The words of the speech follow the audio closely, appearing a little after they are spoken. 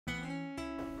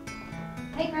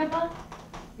Hey, Grandpa.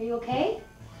 Are you okay?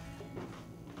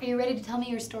 Are you ready to tell me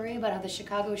your story about how the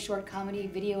Chicago Short Comedy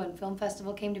Video and Film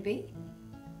Festival came to be?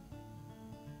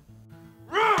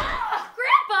 Grandpa!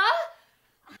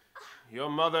 Your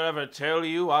mother ever tell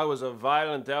you I was a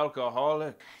violent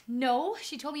alcoholic? No,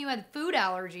 she told me you had food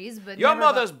allergies, but Your never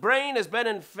mother's brain has been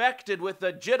infected with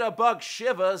the jitterbug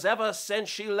shivers ever since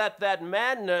she let that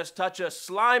mad nurse touch her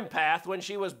slime path when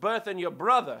she was birthing your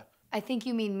brother. I think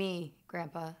you mean me,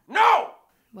 Grandpa. No!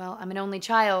 Well, I'm an only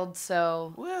child,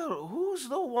 so... Well, who's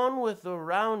the one with the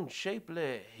round,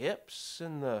 shapely hips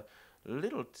and the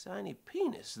little tiny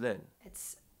penis, then?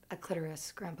 It's a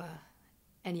clitoris, Grandpa.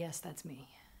 And yes, that's me.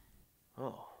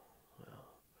 Oh, well.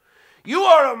 You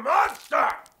are a monster!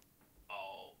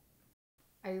 Oh.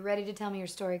 Are you ready to tell me your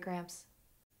story, Gramps?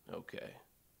 Okay.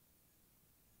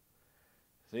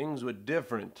 Things were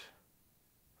different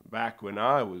back when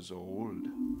I was old.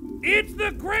 It's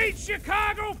the Great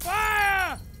Chicago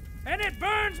Fire! And it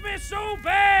burns me so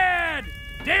bad!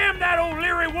 Damn that old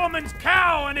Leary woman's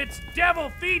cow and its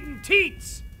devil-feeding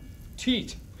teats!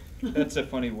 Teat. That's a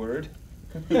funny word.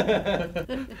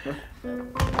 Can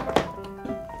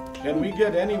we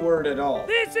get any word at all?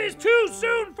 This is too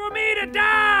soon for me to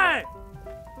die!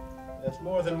 That's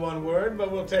more than one word,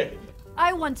 but we'll take it.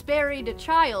 I once buried a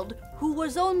child who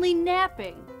was only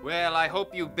napping. Well, I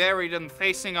hope you buried him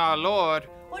facing our Lord.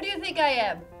 What do you think I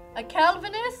am? A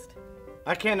Calvinist?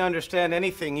 I can't understand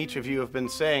anything each of you have been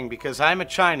saying because I'm a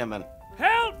Chinaman.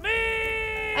 Help me!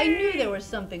 I knew there was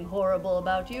something horrible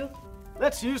about you.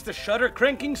 Let's use the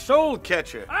shutter-cranking soul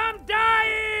catcher. I'm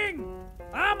dying!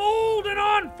 I'm old and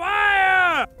on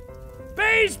fire!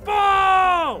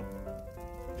 Baseball!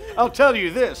 I'll tell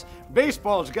you this,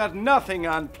 baseball's got nothing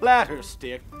on platter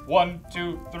stick. 1,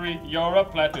 2, 3, you're a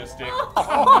platter stick.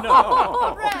 Oh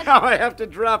no! Now I have to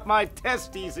drop my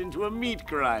testes into a meat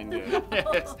grinder.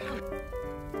 Yes.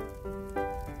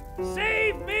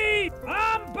 Save me!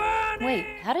 I'm burning! Wait,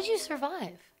 how did you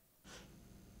survive?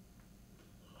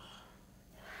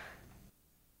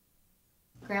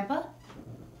 Grandpa?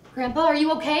 Grandpa, are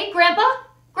you okay? Grandpa?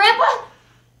 Grandpa?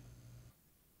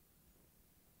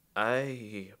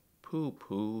 I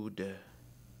poo-pooed.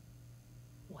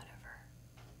 Whatever.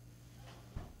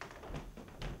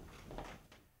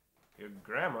 Your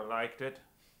grandma liked it.